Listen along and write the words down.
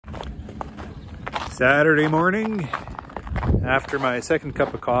Saturday morning after my second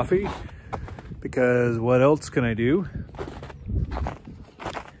cup of coffee, because what else can I do?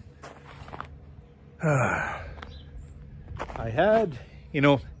 I had,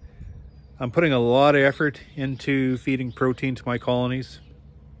 I'm putting a lot of effort into feeding protein to my colonies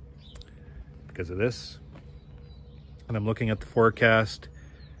because of this. And I'm looking at the forecast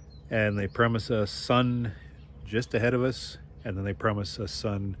and they promise us sun just ahead of us, and then they promise us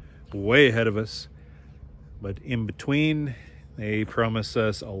sun way ahead of us. But in between, they promise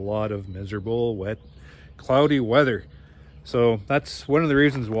us a lot of miserable, wet, cloudy weather. So that's one of the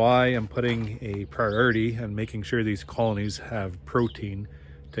reasons why I'm putting a priority on making sure these colonies have protein,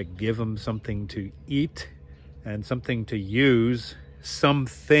 to give them something to eat and something to use,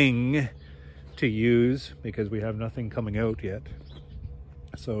 because we have nothing coming out yet.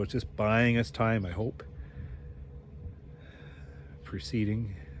 So it's just buying us time, I hope,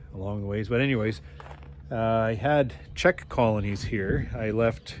 proceeding along the ways. But anyways, I had check colonies here. I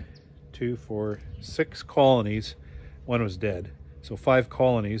left 2, 4, 6 colonies. One was dead, so 5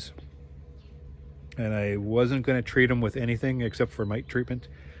 colonies, and I wasn't going to treat them with anything except for mite treatment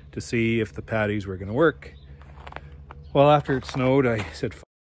to see if the patties were going to work. Well, after it snowed, I said f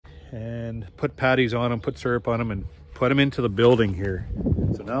and put patties on them, put syrup on them, and put them into the building here.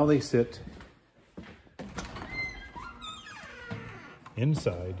 So now they sit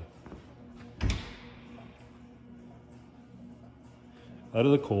inside, out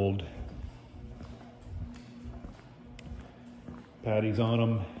of the cold. Patties on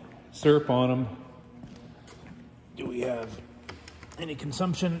them, syrup on them. Do we have any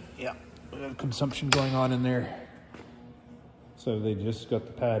consumption? Yeah, we have consumption going on in there. So they just got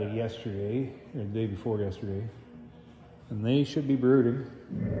the patty yesterday, or the day before yesterday, and they should be brooding.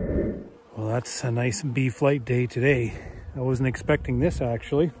 Well, that's a nice bee flight day today. I wasn't expecting this,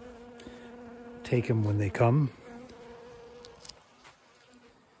 actually. Take them when they come.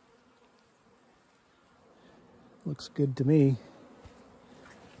 Looks good to me.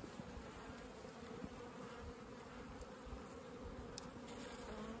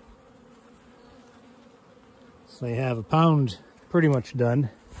 So they have a pound pretty much done.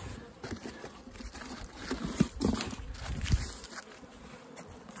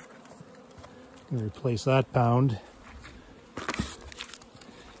 Gonna replace that pound.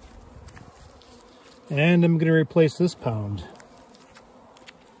 And I'm gonna replace this pound.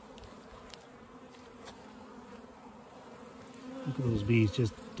 Look at those bees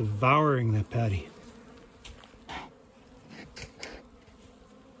just devouring that patty.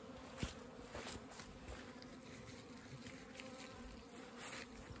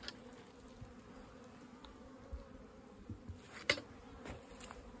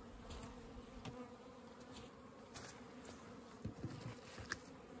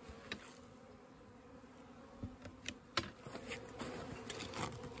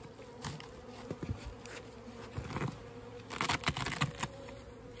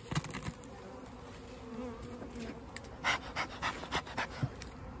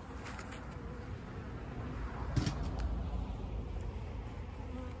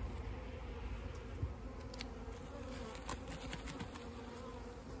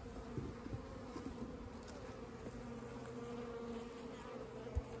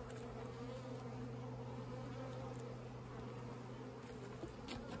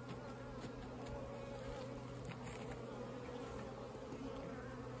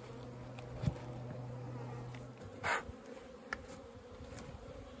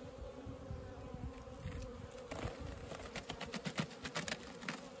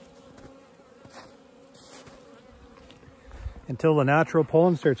 Until the natural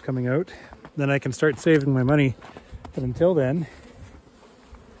pollen starts coming out, then I can start saving my money. But until then,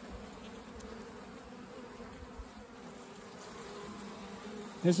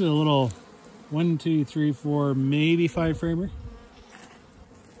 this is a little 1, 2, 3, 4, maybe 5 framer.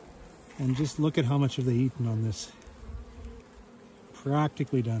 And just look at how much have they eaten on this.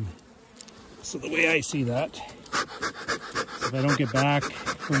 Practically done. So the way I see that, if I don't get back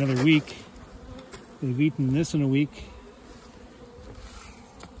for another week, they've eaten this in a week.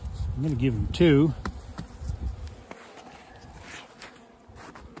 I'm going to give them 2.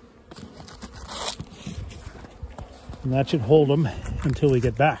 And that should hold them until we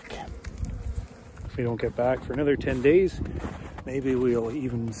get back. If we don't get back for another 10 days, maybe we'll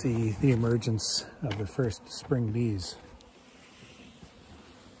even see the emergence of the first spring bees.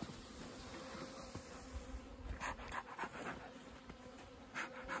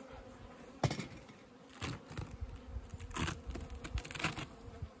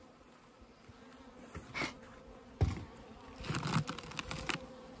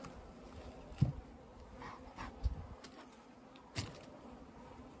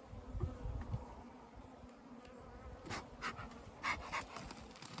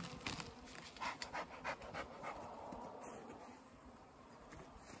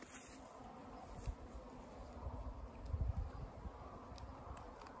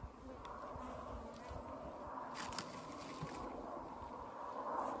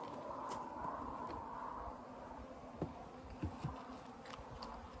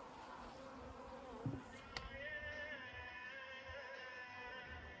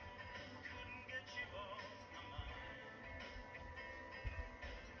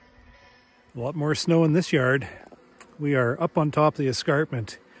 A lot more snow in this yard. We are up on top of the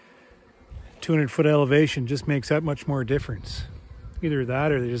escarpment. 200-foot elevation just makes that much more difference. Either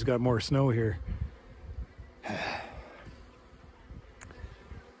that or they just got more snow here.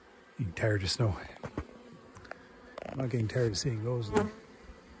 Getting tired of snow. I'm not getting tired of seeing those though.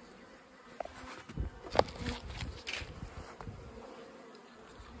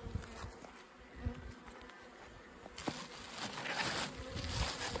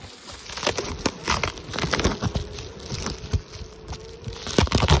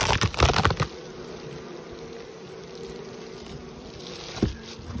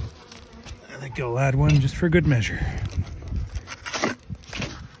 I think I'll add one just for good measure.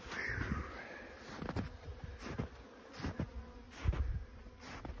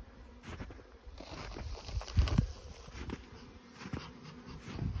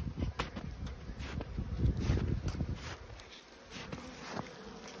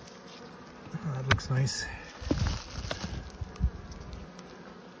 Oh, that looks nice.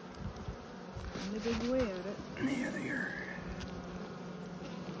 And they dig away at it. Yeah, they are.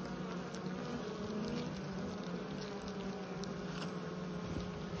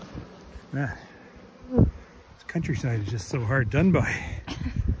 Ah, this countryside is just so hard done by.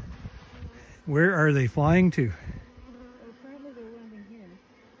 Where are they flying to? Well, apparently they're landing here.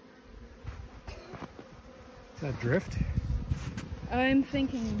 Is that drift? I'm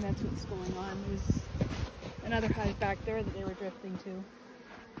thinking that's what's going on. There's another hive back there that they were drifting to.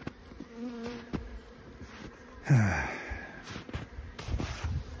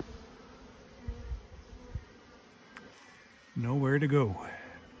 Nowhere to go.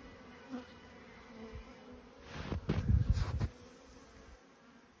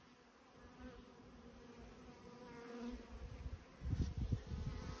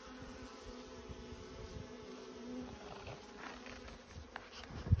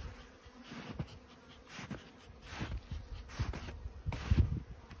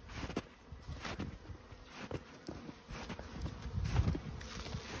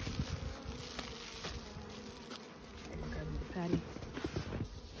 Patty.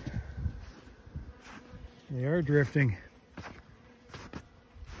 They are drifting.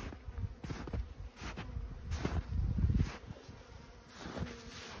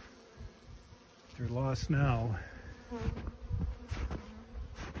 They're lost now.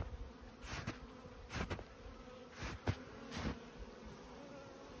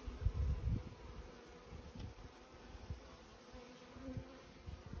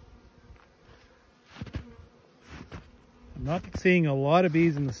 I'm not seeing a lot of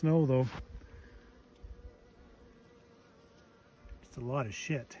bees in the snow though. It's a lot of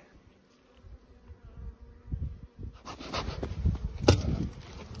shit.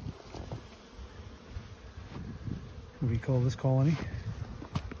 What do you call this colony?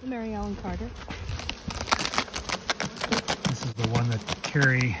 Mary Ellen Carter. This is the one that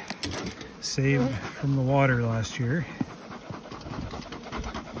Carrie saved from the water last year.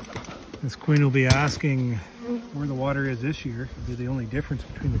 This queen will be asking where the water is this year. It'll be the only difference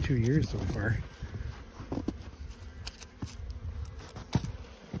between the 2 years so far.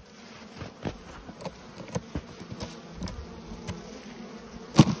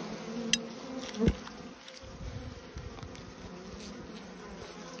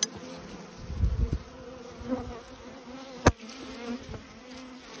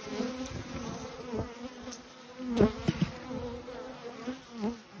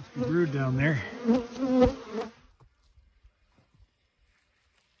 Must be brood down there.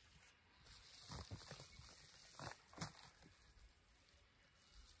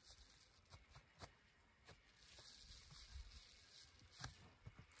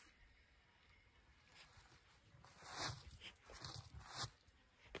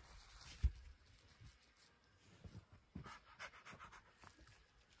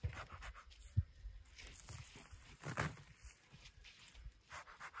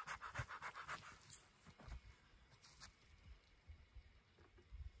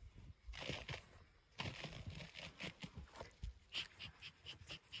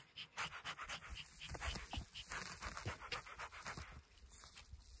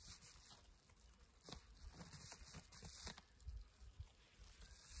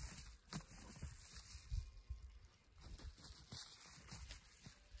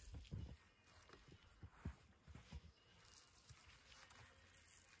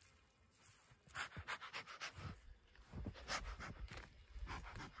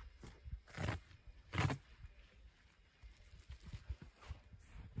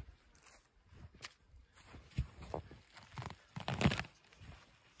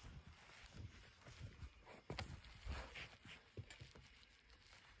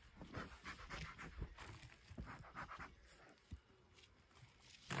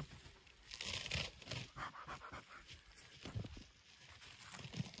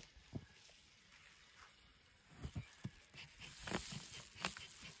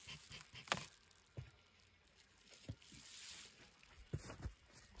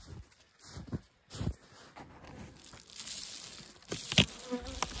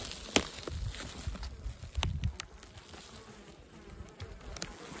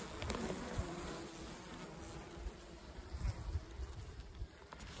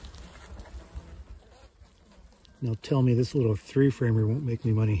 Now tell me this little 3-framer won't make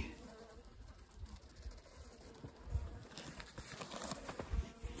me money.